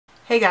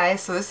Hey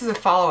guys, so this is a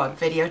follow-up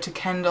video to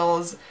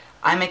Kendall's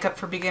eye makeup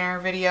for beginner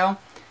video.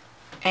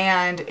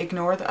 And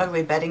ignore the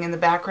ugly bedding in the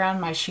background,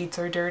 my sheets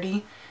are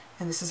dirty,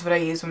 and this is what I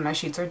use when my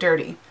sheets are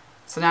dirty.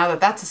 So now that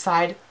that's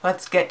aside,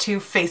 let's get to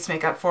face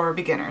makeup for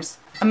beginners.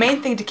 A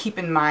main thing to keep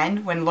in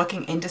mind when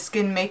looking into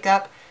skin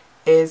makeup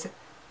is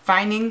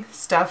finding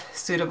stuff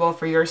suitable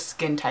for your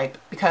skin type,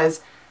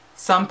 because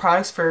some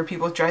products for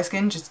people with dry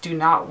skin just do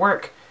not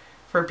work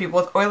for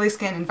people with oily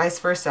skin, and vice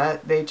versa.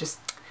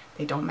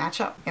 They don't match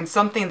up. And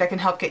something that can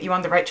help get you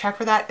on the right track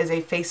for that is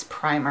a face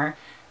primer.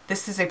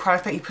 This is a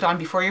product that you put on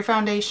before your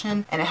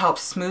foundation, and it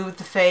helps smooth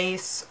the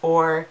face,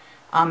 or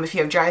if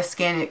you have dry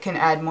skin, it can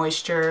add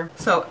moisture.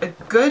 So a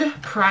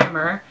good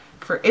primer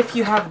for if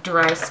you have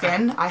dry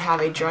skin, I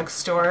have a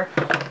drugstore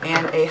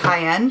and a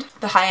high-end.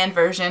 The high-end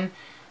version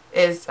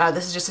is,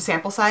 this is just a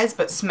sample size,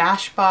 but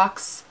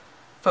Smashbox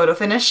Photo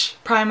Finish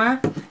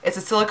primer. It's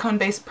a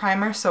silicone-based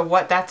primer, so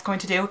what that's going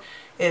to do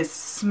is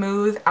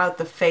smooth out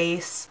the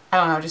face. I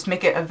don't know, just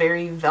make it a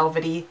very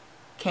velvety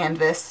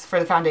canvas for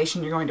the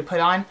foundation you're going to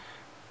put on.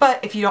 But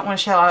if you don't want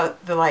to shell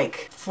out the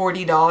like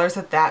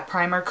 $40 that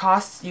primer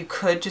costs, you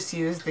could just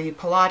use the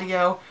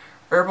Palladio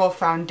Herbal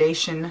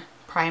Foundation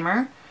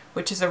Primer,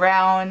 which is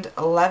around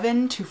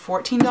 $11 to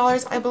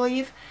 $14, I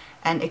believe.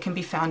 And it can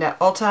be found at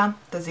Ulta.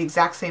 Does the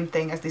exact same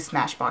thing as the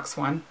Smashbox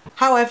one.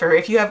 However,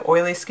 if you have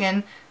oily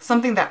skin,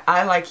 something that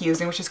I like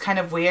using, which is kind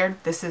of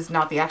weird, this is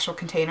not the actual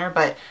container,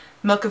 but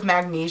milk of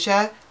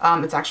magnesia.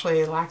 It's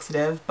actually a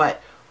laxative, but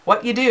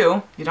what you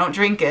do, you don't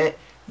drink it,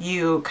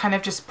 you kind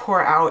of just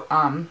pour out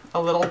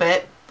a little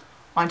bit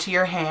onto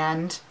your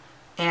hand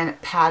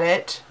and pat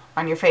it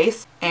on your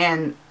face.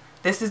 And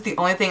this is the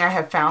only thing I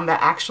have found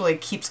that actually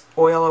keeps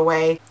oil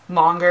away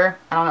longer,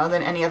 I don't know,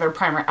 than any other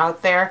primer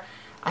out there.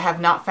 I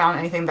have not found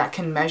anything that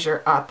can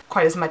measure up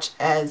quite as much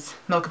as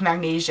milk of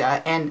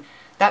magnesia, and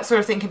that sort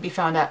of thing can be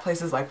found at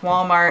places like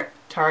Walmart,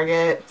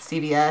 Target,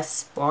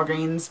 CVS,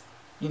 Walgreens,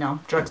 you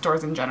know,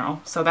 drugstores in general,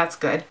 so that's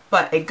good.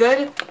 But a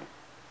good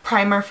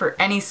primer for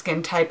any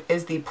skin type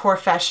is the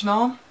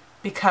Porefessional,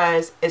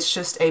 because it's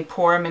just a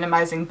pore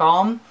minimizing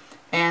balm,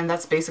 and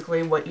that's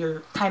basically what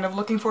you're kind of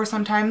looking for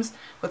sometimes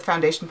with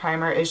foundation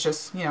primer, is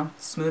just, you know,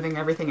 smoothing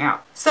everything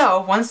out.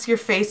 So once your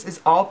face is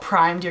all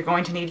primed, you're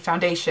going to need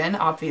foundation,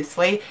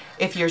 obviously,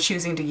 if you're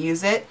choosing to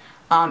use it.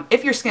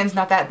 If your skin's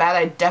not that bad,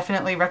 I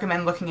definitely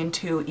recommend looking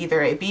into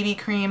either a BB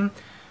cream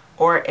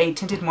or a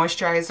tinted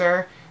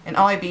moisturizer. And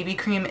all a BB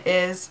cream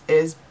is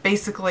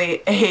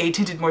basically a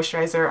tinted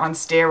moisturizer on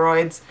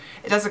steroids.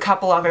 It does a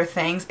couple other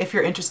things. If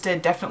you're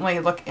interested, definitely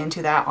look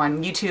into that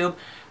on YouTube.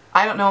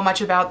 I don't know much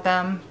about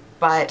them,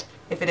 but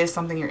if it is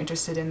something you're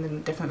interested in,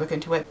 then definitely look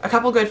into it. A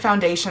couple good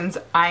foundations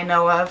I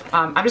know of.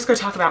 I'm just going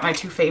to talk about my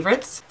two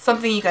favorites.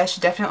 Something you guys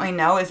should definitely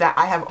know is that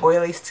I have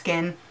oily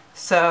skin,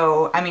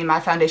 so I mean my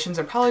foundations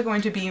are probably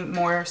going to be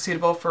more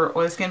suitable for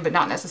oily skin, but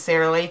not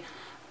necessarily.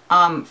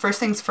 First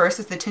things first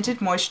is the Tinted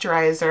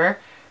Moisturizer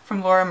from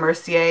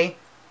Mercier.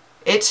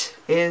 It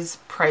is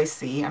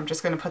pricey. I'm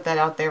just going to put that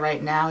out there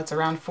right now. It's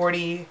around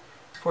 $42.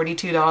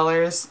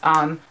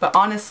 But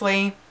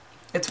honestly,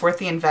 it's worth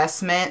the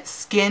investment.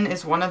 Skin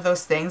is one of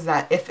those things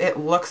that if it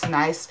looks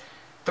nice,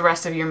 the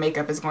rest of your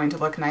makeup is going to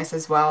look nice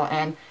as well.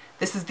 And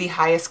this is the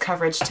highest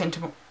coverage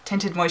tinted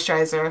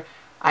moisturizer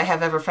I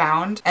have ever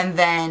found. And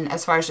then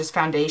as far as just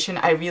foundation,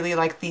 I really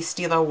like the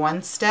Stila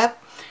One Step.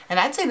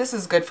 And I'd say this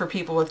is good for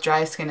people with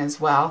dry skin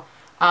as well,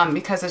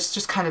 because it's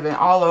just kind of an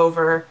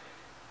all-over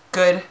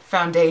good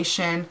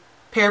foundation.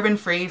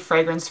 Paraben-free,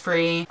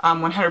 fragrance-free,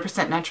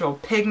 100% natural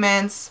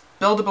pigments,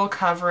 buildable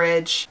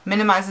coverage,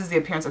 minimizes the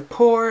appearance of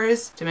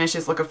pores,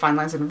 diminishes look of fine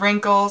lines and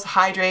wrinkles,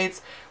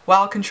 hydrates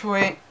while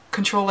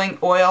controlling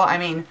oil. I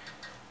mean,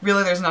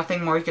 really there's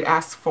nothing more you could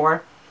ask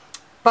for.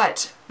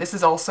 But this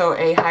is also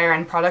a higher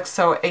end product,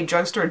 so a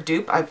drugstore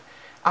dupe I've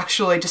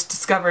actually just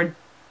discovered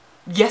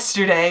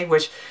yesterday,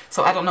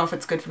 so I don't know if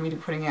it's good for me to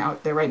be putting it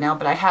out there right now,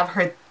 but I have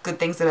heard good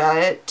things about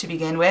it to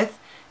begin with,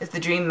 is the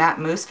Dream Matte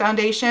Mousse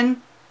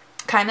Foundation.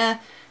 Kinda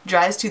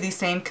dries to the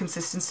same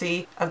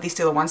consistency of the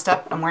Stila One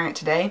Step. I'm wearing it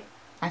today.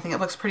 I think it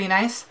looks pretty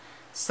nice,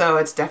 so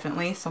it's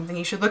definitely something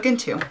you should look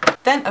into.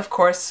 Then of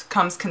course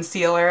comes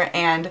concealer,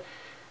 and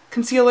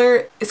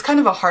concealer is kind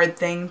of a hard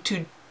thing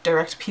to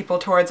direct people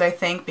towards, I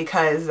think,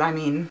 because I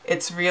mean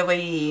it's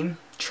really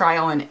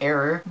trial and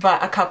error.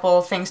 But a couple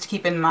things to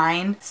keep in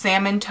mind: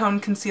 salmon tone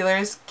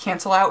concealers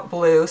cancel out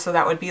blue, so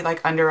that would be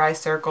like under eye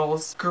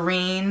circles.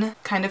 Green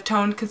kind of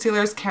toned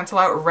concealers cancel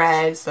out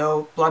red,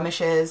 so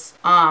blemishes.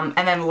 And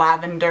then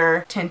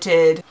lavender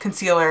tinted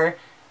concealer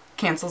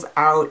cancels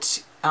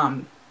out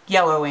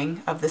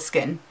yellowing of the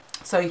skin.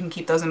 So you can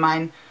keep those in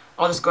mind.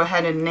 I'll just go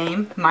ahead and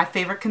name my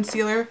favorite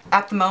concealer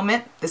at the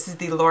moment. This is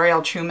the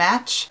L'Oreal True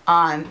Match.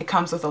 It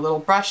comes with a little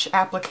brush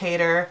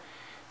applicator.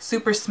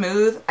 Super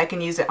smooth. I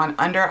can use it on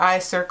under eye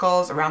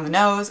circles, around the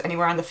nose,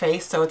 anywhere on the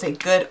face, so it's a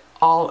good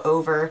all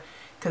over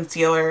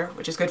concealer,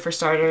 which is good for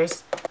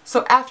starters.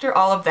 So after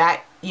all of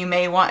that, you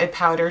may want a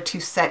powder to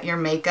set your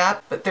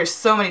makeup, but there's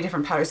so many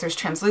different powders. There's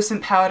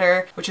translucent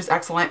powder, which is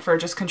excellent for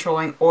just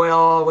controlling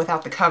oil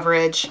without the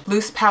coverage.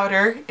 Loose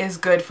powder is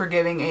good for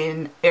giving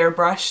an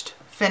airbrushed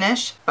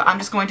finish, but I'm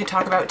just going to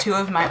talk about two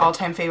of my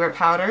all-time favorite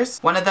powders.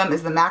 One of them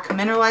is the MAC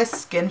Mineralize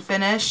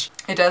Skinfinish.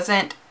 It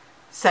doesn't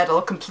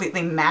settle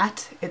completely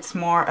matte. It's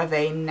more of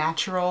a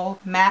natural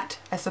matte,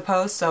 I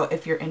suppose, so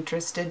if you're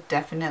interested,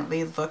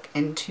 definitely look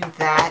into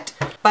that.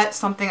 But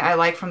something I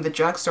like from the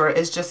drugstore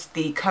is just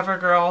the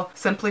Covergirl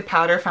Simply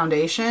Powder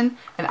Foundation,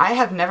 and I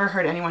have never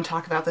heard anyone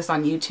talk about this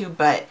on YouTube,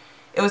 but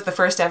it was the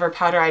first ever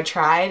powder I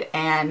tried,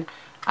 and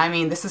I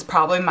mean, this is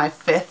probably my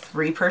 5th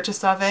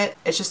repurchase of it.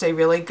 It's just a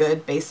really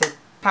good basic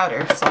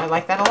powder, so I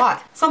like that a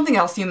lot. Something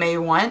else you may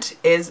want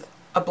is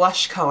a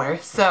blush color.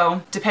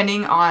 So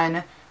depending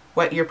on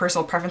what your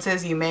personal preference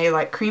is, you may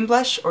like cream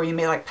blush or you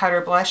may like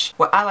powder blush.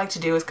 What I like to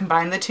do is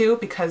combine the two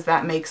because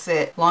that makes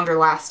it longer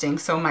lasting.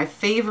 So my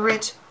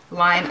favorite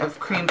line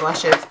of cream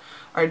blushes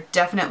are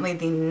definitely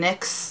the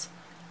NYX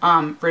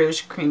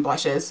Rouge cream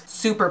blushes.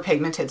 Super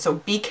pigmented, so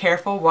be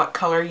careful what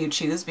color you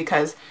choose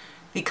because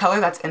the color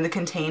that's in the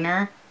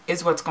container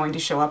is what's going to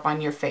show up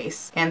on your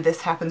face. And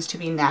this happens to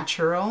be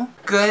natural.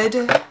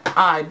 Good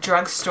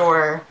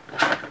drugstore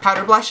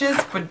powder blushes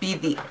would be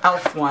the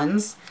E.L.F.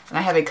 ones. And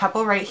I have a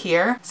couple right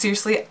here.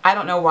 Seriously, I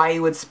don't know why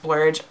you would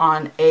splurge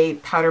on a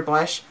powder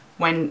blush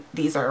when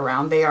these are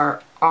around. They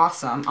are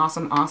awesome,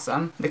 awesome,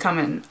 awesome. They come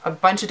in a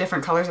bunch of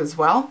different colors as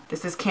well.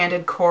 This is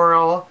Candid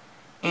Coral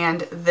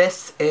and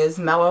this is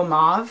Mellow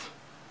Mauve.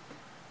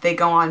 They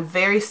go on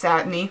very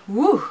satiny.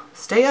 Woo,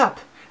 stay up.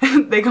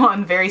 They go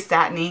on very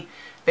satiny,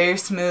 very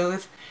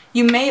smooth.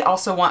 You may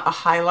also want a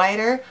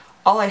highlighter.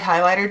 All a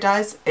highlighter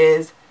does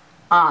is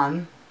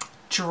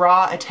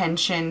draw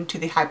attention to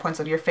the high points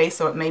of your face,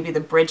 so it may be the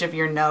bridge of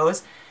your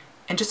nose.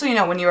 And just so you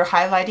know, when you're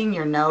highlighting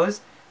your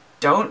nose,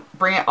 don't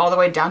bring it all the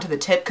way down to the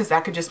tip because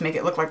that could just make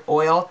it look like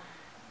oil.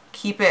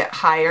 Keep it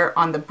higher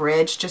on the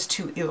bridge just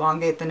to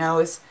elongate the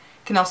nose.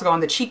 It can also go on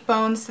the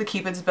cheekbones, the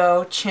cupid's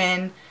bow,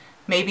 chin,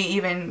 maybe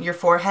even your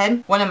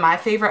forehead. One of my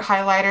favorite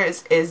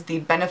highlighters is the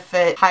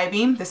Benefit High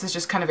Beam. This is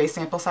just kind of a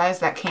sample size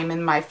that came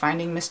in my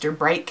Finding Mr.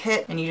 Bright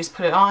kit, and you just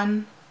put it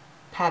on,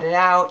 pat it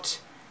out,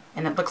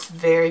 and it looks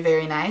very,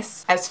 very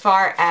nice. As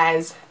far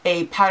as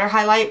a powder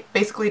highlight,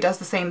 basically does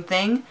the same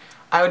thing.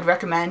 I would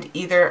recommend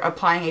either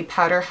applying a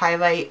powder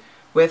highlight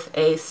with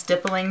a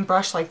stippling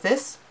brush like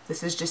this.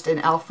 This is just an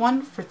E.L.F.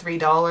 one for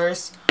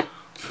 $3.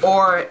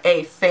 Or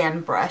a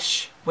fan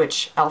brush,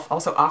 which E.L.F.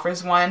 also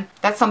offers one.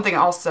 That's something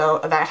also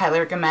that I highly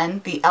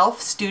recommend. The E.L.F.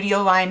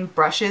 Studio Line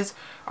brushes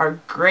are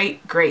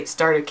great, great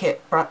starter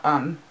kit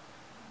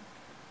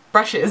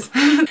brushes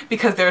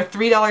because they're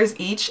 $3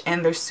 each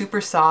and they're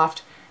super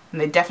soft and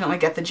they definitely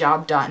get the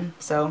job done.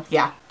 So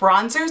yeah.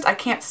 Bronzers I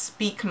can't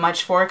speak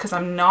much for because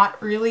I'm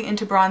not really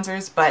into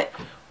bronzers, but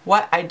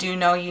what I do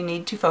know you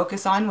need to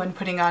focus on when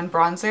putting on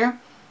bronzer,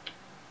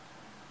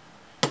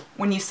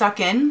 when you suck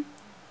in,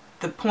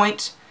 the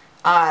point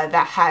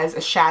that has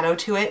a shadow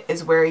to it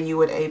is where you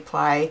would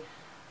apply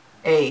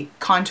a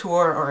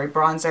contour or a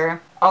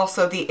bronzer.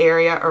 Also the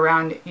area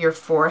around your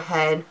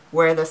forehead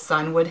where the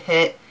sun would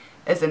hit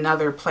is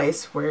another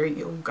place where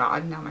you, oh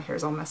god, now my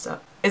hair's all messed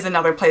up, is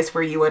another place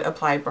where you would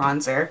apply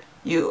bronzer.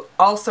 You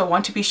also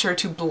want to be sure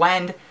to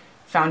blend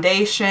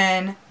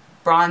foundation,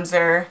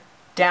 bronzer,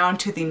 down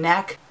to the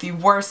neck. The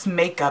worst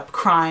makeup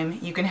crime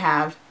you can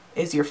have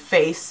is your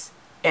face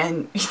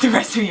and the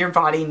rest of your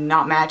body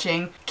not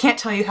matching. Can't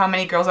tell you how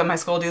many girls at my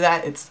school do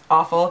that. It's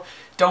awful.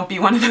 Don't be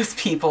one of those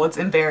people. It's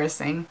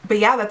embarrassing. But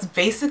yeah, that's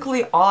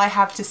basically all I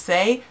have to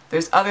say.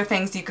 There's other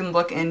things you can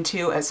look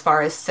into as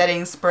far as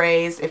setting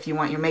sprays if you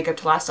want your makeup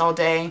to last all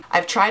day.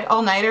 I've tried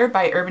All Nighter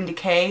by Urban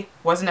Decay.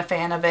 Wasn't a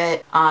fan of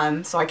it,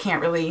 so I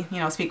can't really,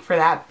 speak for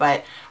that,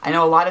 but I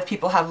know a lot of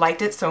people have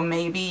liked it, so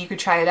maybe you could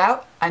try it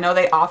out. I know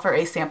they offer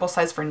a sample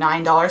size for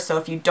 $9, so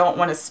if you don't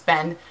want to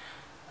spend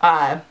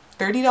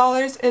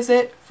 $30, is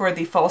it, for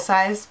the full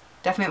size,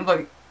 definitely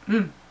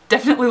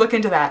look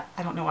into that.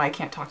 I don't know why I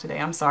can't talk today,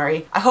 I'm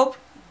sorry. I hope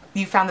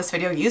you found this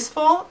video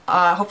useful.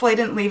 Hopefully I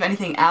didn't leave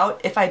anything out.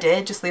 If I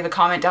did, just leave a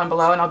comment down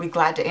below and I'll be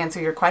glad to answer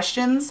your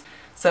questions.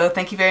 So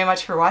thank you very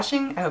much for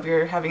watching. I hope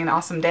you're having an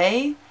awesome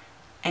day,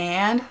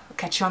 and I'll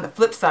catch you on the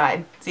flip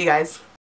side. See you guys.